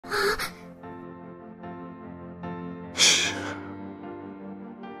Shh.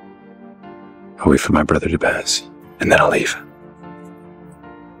 I'll wait for my brother to pass, and then I'll leave.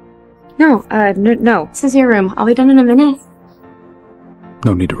 No, no. This is your room. I'll be done in a minute.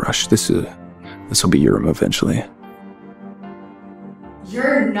 No need to rush. This will be your room eventually.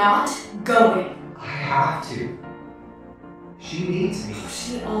 You're not going. I have to. She needs me.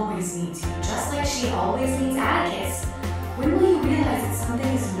 She always needs you, just like she always needs Atticus. When will you realize that something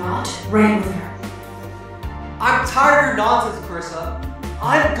is not right with her? I'm tired of your nonsense, Carissa.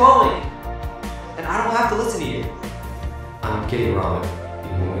 I'm going. And I don't have to listen to you. I'm getting wrong.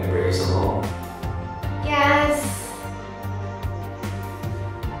 You want me to break us along? Yes.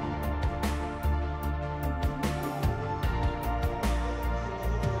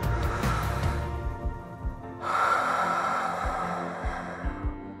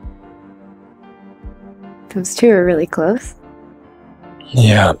 Those two are really close.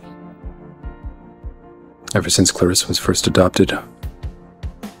 Yeah. Ever since Clarissa was first adopted.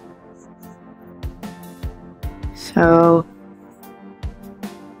 So,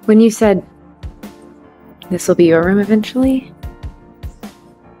 when you said this will be your room eventually,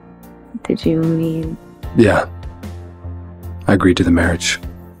 did you mean? Yeah. I agreed to the marriage.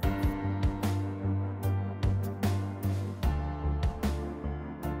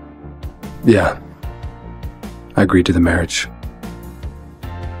 Yeah. I agreed to the marriage.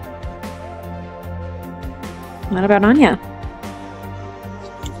 What about Anya?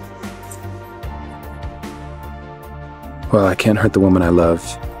 Well, I can't hurt the woman I love,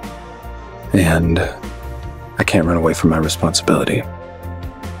 and I can't run away from my responsibility.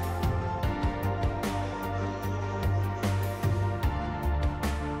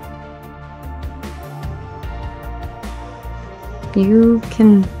 You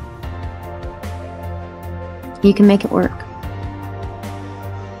can make it work.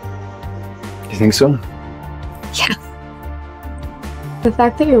 You think so? Yeah. The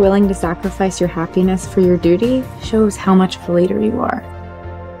fact that you're willing to sacrifice your happiness for your duty shows how much of a leader you are.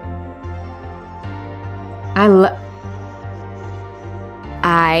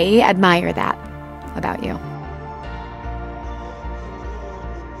 I admire that about you.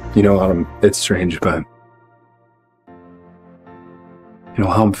 You know, it's strange, but you know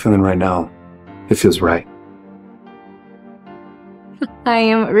how I'm feeling right now. It feels right. I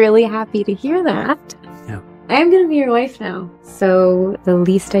am really happy to hear that. Yeah. I am going to be your wife now, so the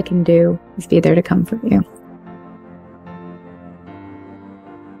least I can do is be there to comfort you.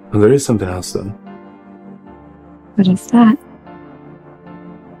 Well, there is something else, though. What is that?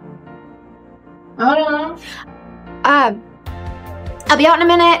 Oh no. I'll be out in a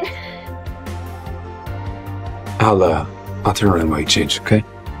minute. I'll turn around while you change, okay?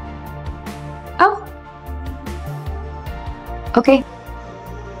 Oh. Okay.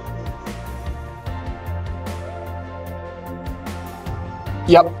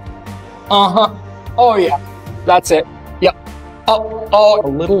 Yep. Uh-huh. Oh, yeah. That's it. Yep. Oh, a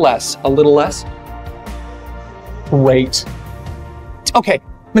little less. A little less. Great. Okay,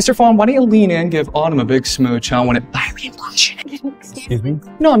 Mr. Fawn, why don't you lean in, give Autumn a big smooch, huh? When it... Excuse me?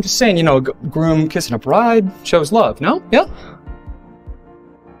 No, I'm just saying, you know, a groom kissing a bride shows love, no? Yeah?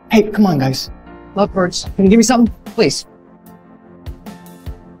 Hey, come on, guys. Lovebirds, can you give me something? Please.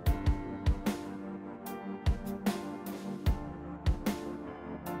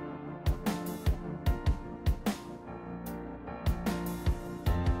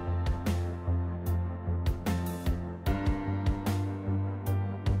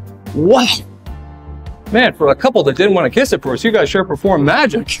 Wow! Man, for a couple that didn't want to kiss at first, you guys sure performed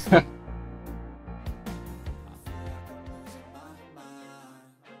magic.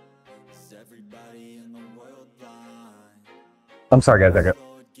 I'm sorry, guys. I got.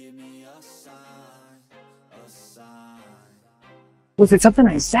 Was it something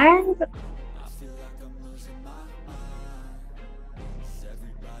I said?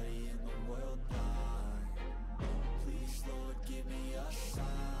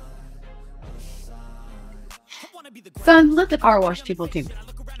 Son, look at car wash people do.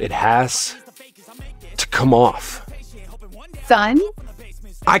 It has to come off. Son?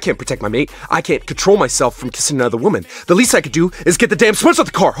 I can't protect my mate. I can't control myself from kissing another woman. The least I could do is get the damn switch out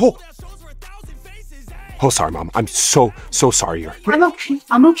the car. Oh, sorry, Mom. I'm so sorry. I'm okay.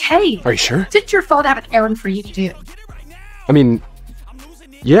 I'm okay. Are you sure? It's your fault I have an errand for you to do. I mean,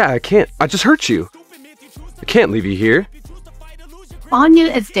 yeah, I can't. I just hurt you. I can't leave you here. Anya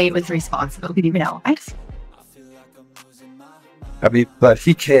is David's responsibility, you know, right? I mean, but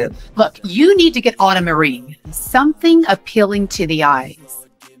he can't. Look, you need to get Autumn a ring. Something appealing to the eyes.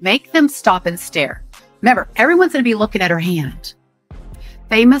 Make them stop and stare. Remember, everyone's going to be looking at her hand.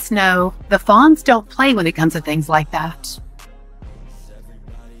 They must know the Fawns don't play when it comes to things like that.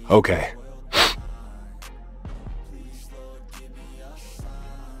 Okay.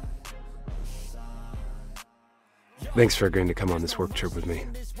 Thanks for agreeing to come on this work trip with me.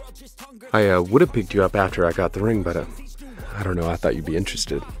 I would have picked you up after I got the ring, but I don't know, I thought you'd be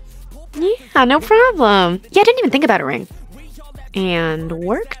interested. Yeah, no problem. Yeah, I didn't even think about a ring. And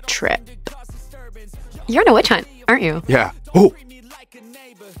work trip. You're on a witch hunt, aren't you? Yeah. Oh!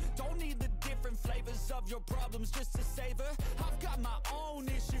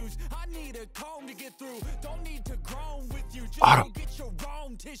 Autumn.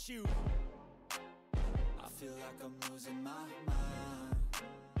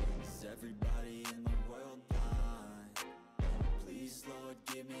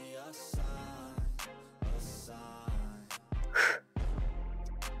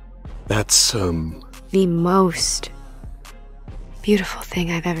 That's, The most beautiful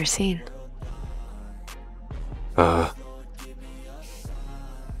thing I've ever seen.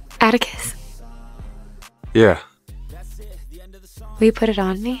 Atticus, yeah. will you put it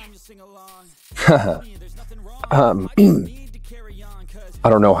on me? I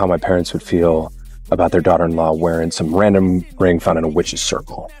don't know how my parents would feel about their daughter-in-law wearing some random ring found in a witch's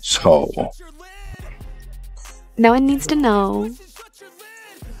circle, so... No one needs to know.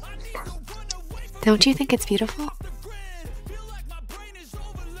 Don't you think it's beautiful?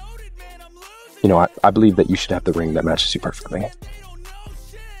 You know, I believe that you should have the ring that matches you perfectly.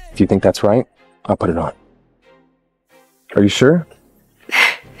 If you think that's right, I'll put it on. Are you sure?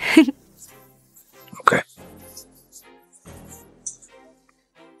 Okay.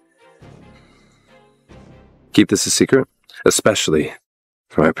 Keep this a secret, especially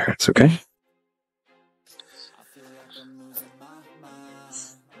for my parents, okay?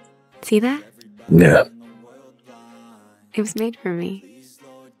 See that? Yeah. It was made for me.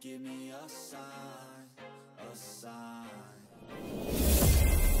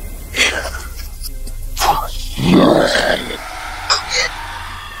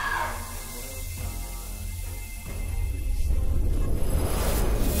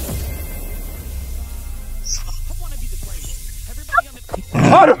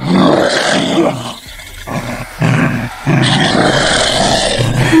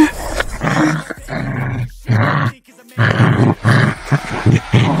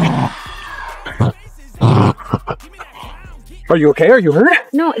 Are you okay? Are you hurt?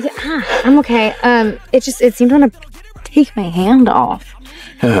 No, yeah, I'm okay. It seemed to want to take my hand off.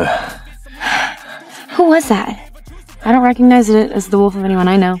 Who was that? I don't recognize it as the wolf of anyone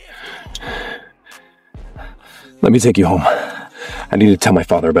I know. Let me take you home. I need to tell my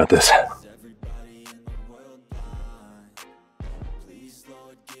father about this.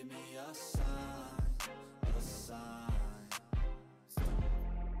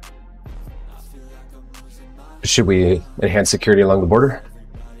 Should we enhance security along the border?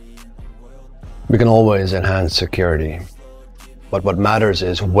 We can always enhance security, but what matters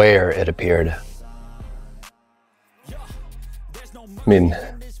is where it appeared. I mean,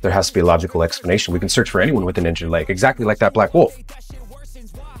 there has to be a logical explanation. We can search for anyone with an injured leg, exactly like that black wolf.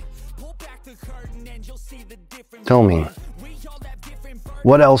 Tell me,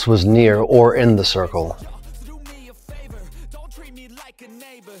 what else was near or in the circle?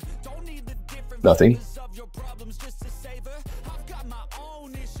 Nothing.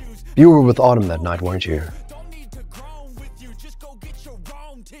 You were with Autumn that night, weren't you?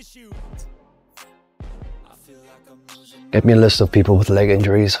 Get me a list of people with leg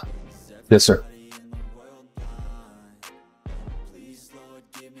injuries. Yes, sir.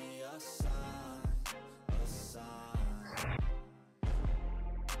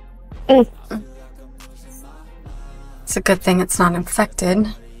 It's a good thing it's not infected.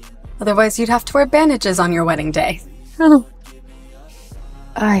 Otherwise, you'd have to wear bandages on your wedding day. Oh.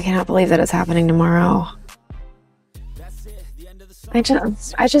 I cannot believe that it's happening tomorrow. I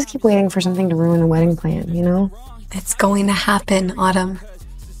just keep waiting for something to ruin the wedding plan, you know? It's going to happen, Autumn.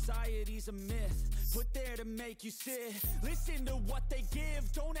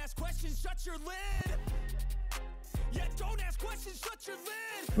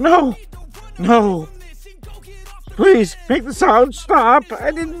 No! No! Please, make the sound stop!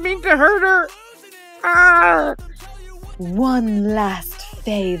 I didn't mean to hurt her! Ah! One last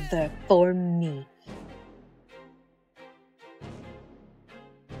favor for me.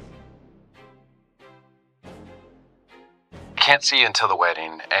 Can't see you until the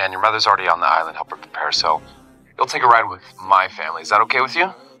wedding, and your mother's already on the island helping prepare, so you'll take a ride with my family. Is that okay with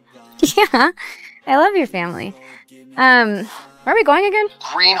you? Yeah, I love your family. Where are we going again?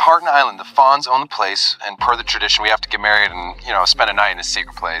 Green Heart Island. The Fawns own the place, and per the tradition, we have to get married and, you know, spend a night in a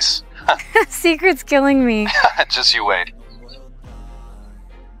secret place. Secret's killing me. Just you wait.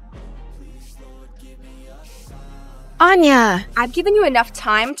 Anya! I've given you enough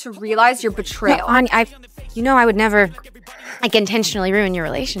time to realize your betrayal. No, Anya, you know I would never, like, intentionally ruin your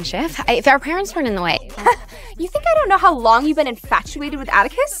relationship. If our parents weren't in the way. You think I don't know how long you've been infatuated with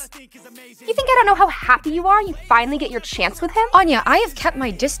Atticus? You think I don't know how happy you are you finally get your chance with him? Anya, I have kept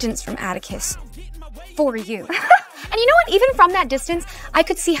my distance from Atticus. For you. And you know what? Even from that distance, I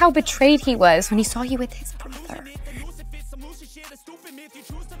could see how betrayed he was when he saw you with his brother.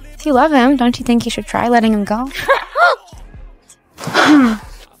 If you love him, don't you think you should try letting him go?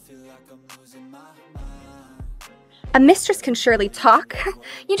 A mistress can surely talk.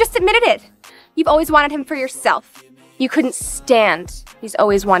 You just admitted it. You've always wanted him for yourself. You couldn't stand he's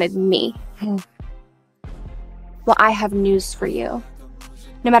always wanted me. Well, I have news for you.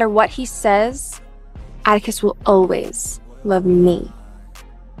 No matter what he says, Atticus will always love me.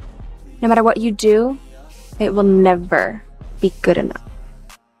 No matter what you do, it will never be good enough.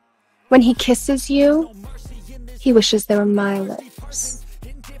 When he kisses you, he wishes they were my lips.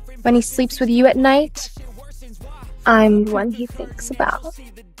 When he sleeps with you at night, I'm the one he thinks about.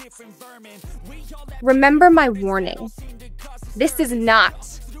 Remember my warning. This is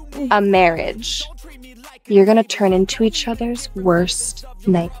not a marriage. You're gonna turn into each other's worst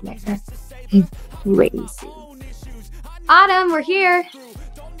nightmare. Crazy. Autumn, we're here.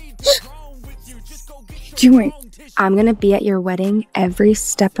 Doing? I'm gonna be at your wedding every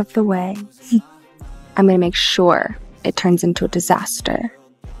step of the way. I'm gonna make sure it turns into a disaster.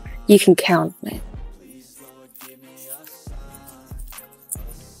 You can count on it.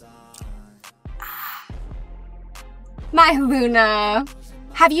 My Luna,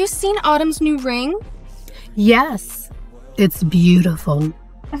 have you seen Autumn's new ring? Yes, it's beautiful.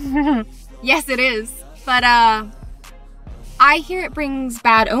 Yes, it is. But, I hear it brings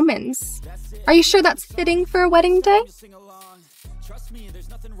bad omens. Are you sure that's fitting for a wedding day?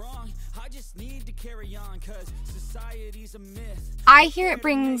 I hear it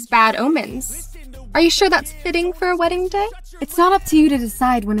brings bad omens. Are you sure that's fitting for a wedding day? It's not up to you to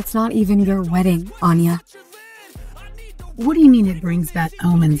decide when it's not even your wedding, Anya. What do you mean it brings bad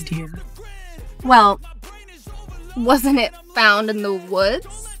omens, dear? Well, wasn't it found in the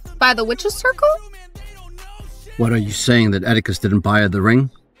woods by the witch's circle? What are you saying, that Atticus didn't buy her the ring?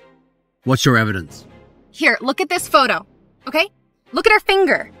 What's your evidence? Here, look at this photo, okay? Look at her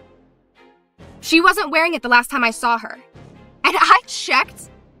finger. She wasn't wearing it the last time I saw her. And I checked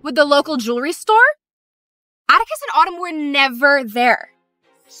with the local jewelry store. Atticus and Autumn were never there.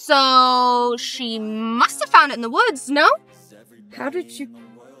 So she must have found it in the woods, no? How did you...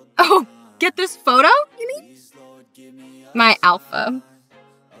 Oh, get this photo, you mean? My alpha.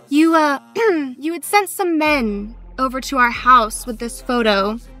 You had sent some men over to our house with this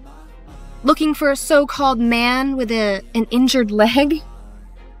photo, looking for a so-called man with an injured leg.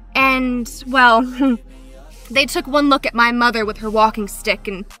 And, well, they took one look at my mother with her walking stick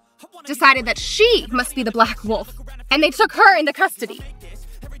and decided that she must be the Black Wolf, and they took her into custody.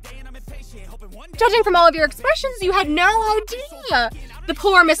 Judging from all of your expressions, you had no idea the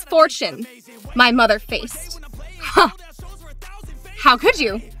poor misfortune my mother faced. Huh. How could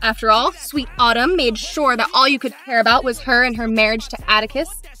you? After all, sweet Autumn made sure that all you could care about was her and her marriage to Atticus.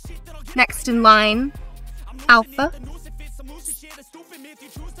 Next in line, Alpha.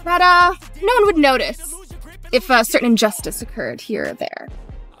 That, no one would notice if a certain injustice occurred here or there.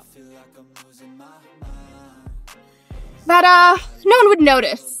 That, no one would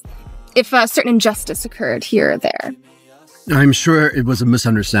notice if a certain injustice occurred here or there. I'm sure it was a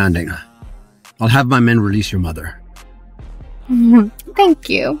misunderstanding. I'll have my men release your mother. Thank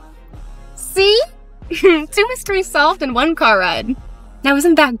you. See? 2 mysteries solved in 1 car ride. Now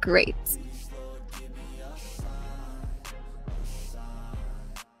isn't that great?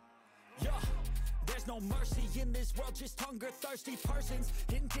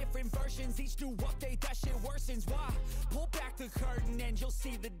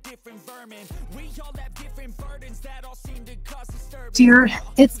 Dear,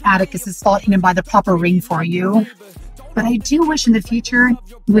 it's Atticus's fault he didn't buy the proper ring for you. But I do wish in the future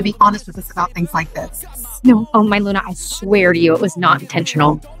you would be honest with us about things like this. No, oh my Luna, I swear to you, it was not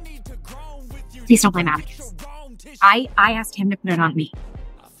intentional. Please don't blame Atticus. I asked him to put it on me.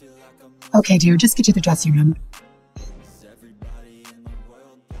 Okay, dear, just get to the dressing room.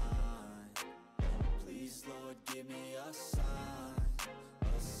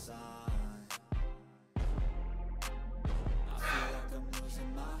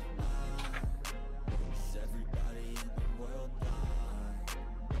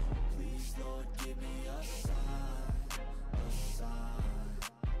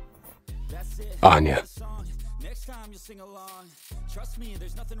 Anya.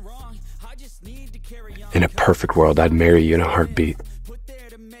 In a perfect world, I'd marry you in a heartbeat.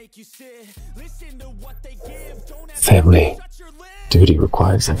 Family duty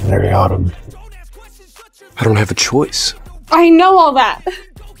requires I marry Autumn. I don't have a choice. I know all that.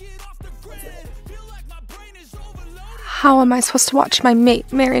 How am I supposed to watch my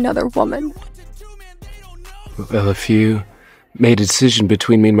mate marry another woman? Well, if you made a decision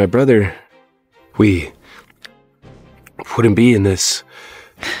between me and my brother, we wouldn't be in this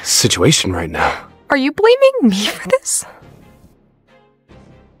situation right now. Are you blaming me for this?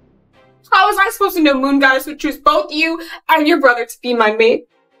 How was I supposed to know Moon Goddess would choose both you and your brother to be my mate?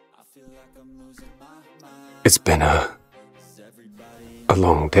 It's been a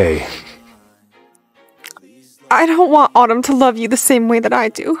long day. I don't want Autumn to love you the same way that I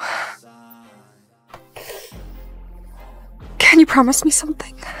do. Can you promise me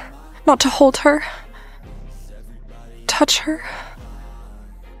something? Not to hold her, touch her,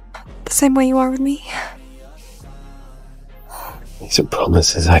 the same way you are with me? These are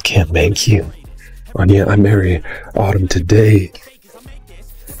promises I can't make you. Anya, I marry Autumn today.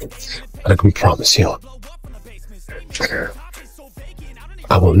 I can promise you,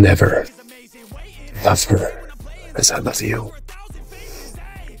 I will never love her as I love you.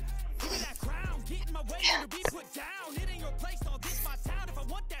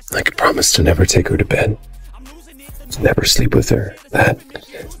 I can promise to never take her to bed, to never sleep with her. That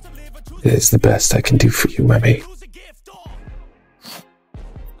is the best I can do for you, my mate.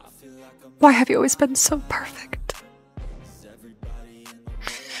 Why have you always been so perfect?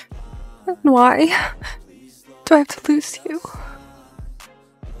 And why do I have to lose you?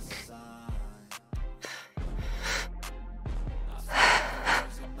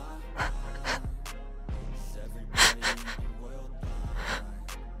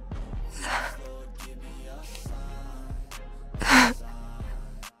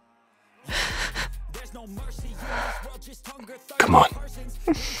 Come on.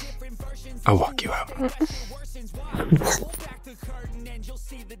 I'll walk you out.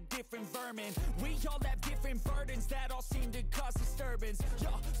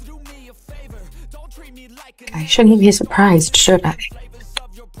 I shouldn't be surprised, should I?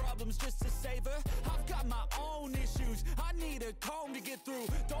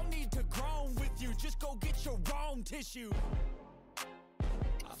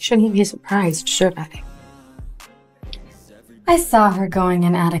 Shouldn't be surprised, should I? I saw her going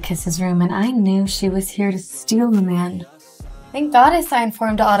in Atticus's room and I knew she was here to steal the man. Thank Goddess I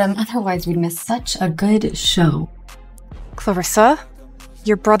informed Autumn, otherwise we'd miss such a good show. Clarissa,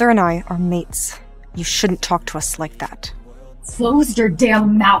 your brother and I are mates. You shouldn't talk to us like that. Close your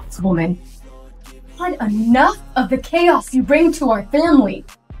damn mouth, woman. I've had enough of the chaos you bring to our family.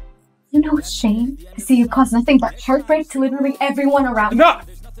 You know it's shame to see you cause nothing but heartbreak to literally everyone around. Enough!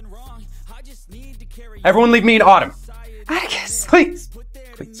 Everyone leave me and Autumn. Atticus! Please!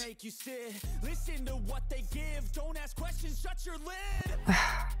 Please.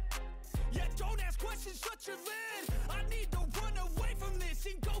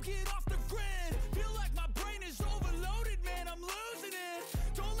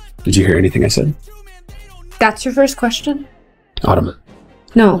 Did you hear anything I said? That's your first question? Autumn.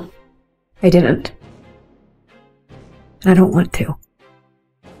 No, I didn't. And I don't want to.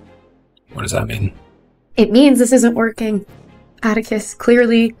 What does that mean? It means this isn't working. Atticus,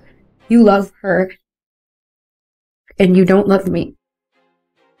 clearly you love her. And you don't love me.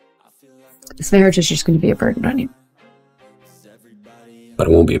 This marriage is just going to be a burden on you. But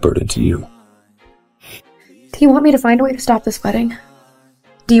it won't be a burden to you. Do you want me to find a way to stop this wedding?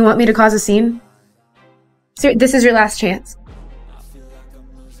 Do you want me to cause a scene? Sir, this is your last chance.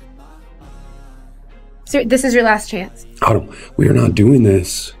 Sir, this is your last chance. Autumn, we are not doing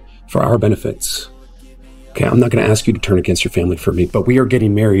this for our benefits. Okay, I'm not going to ask you to turn against your family for me, but we are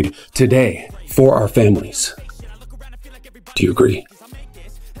getting married today for our families. Do you agree?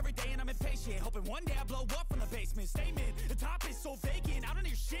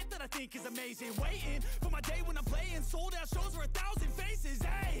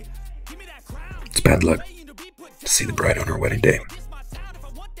 It's bad luck to see the bride on her wedding day.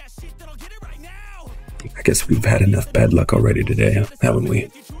 I guess we've had enough bad luck already today, haven't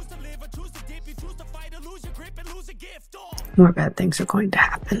we? More bad things are going to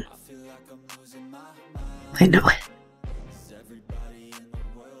happen. I know it.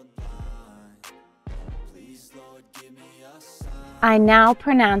 I now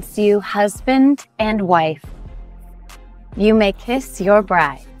pronounce you husband and wife. You may kiss your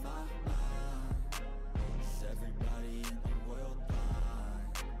bride.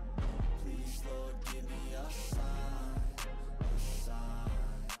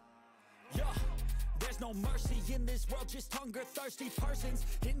 no mercy in this world, just hunger thirsty persons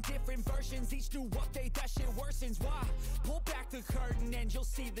in different versions. Each new update, that shit worsens. Why? Pull back the curtain and you'll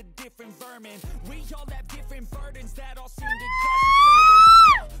see the different vermin. We all have different burdens that all seem to cause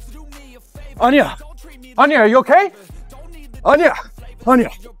disturbance. So do me a favor. Anya! Anya, are you okay? Anya! Anya!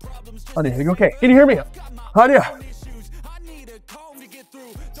 Anya, are you okay? Can you hear me? Anya!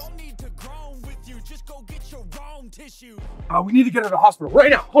 We need to get her to the hospital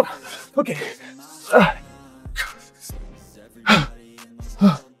right now. Hold on. Okay.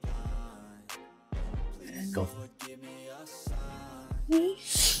 Go.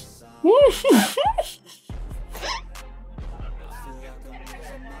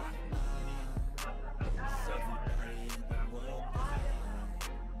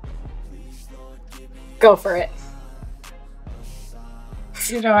 Go for it.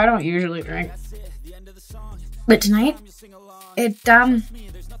 You know, I don't usually drink. But tonight, it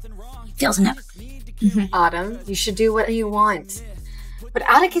feels enough. Autumn, you should do what you want. What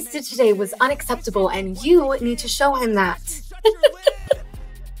Atticus did today was unacceptable, and you need to show him that.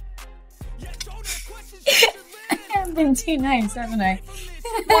 I've been too nice, haven't I?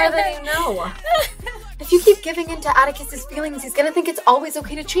 More than you know. If you keep giving in to Atticus's feelings, he's gonna think it's always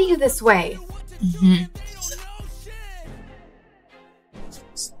okay to treat you this way.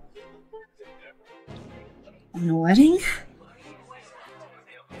 On a wedding?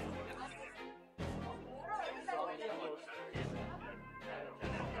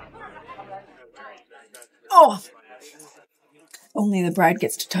 Oh! Only the bride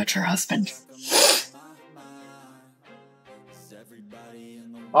gets to touch her husband.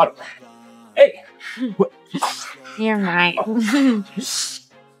 Autumn. Hey! What? You're right.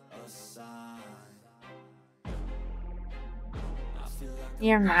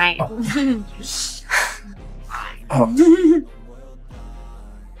 You're right.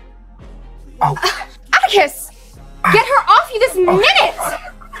 Atticus! Get her off you this minute!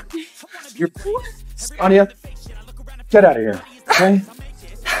 You're... Anya, get out of here, okay?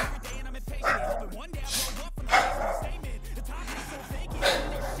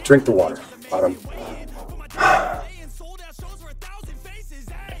 Drink the water, Autumn. Are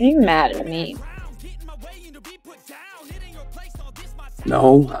you mad at me?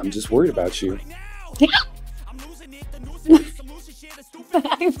 No, I'm just worried about you.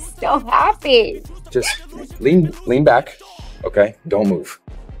 I'm so happy. Just lean back, okay? Don't move.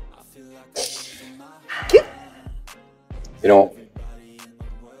 You know,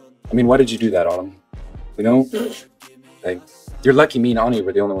 I mean, why did you do that, Autumn? You know, like, you're lucky me and Anya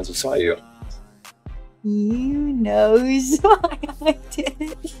were the only ones who saw you. You know why I did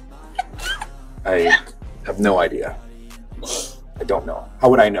it. I have no idea. I don't know. How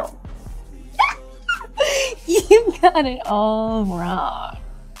would I know? You got it all wrong.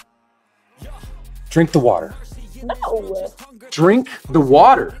 Drink the water. No. Drink the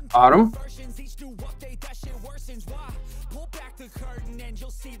water, Autumn.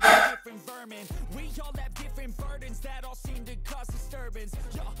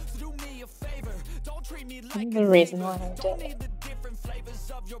 The reason why I did it.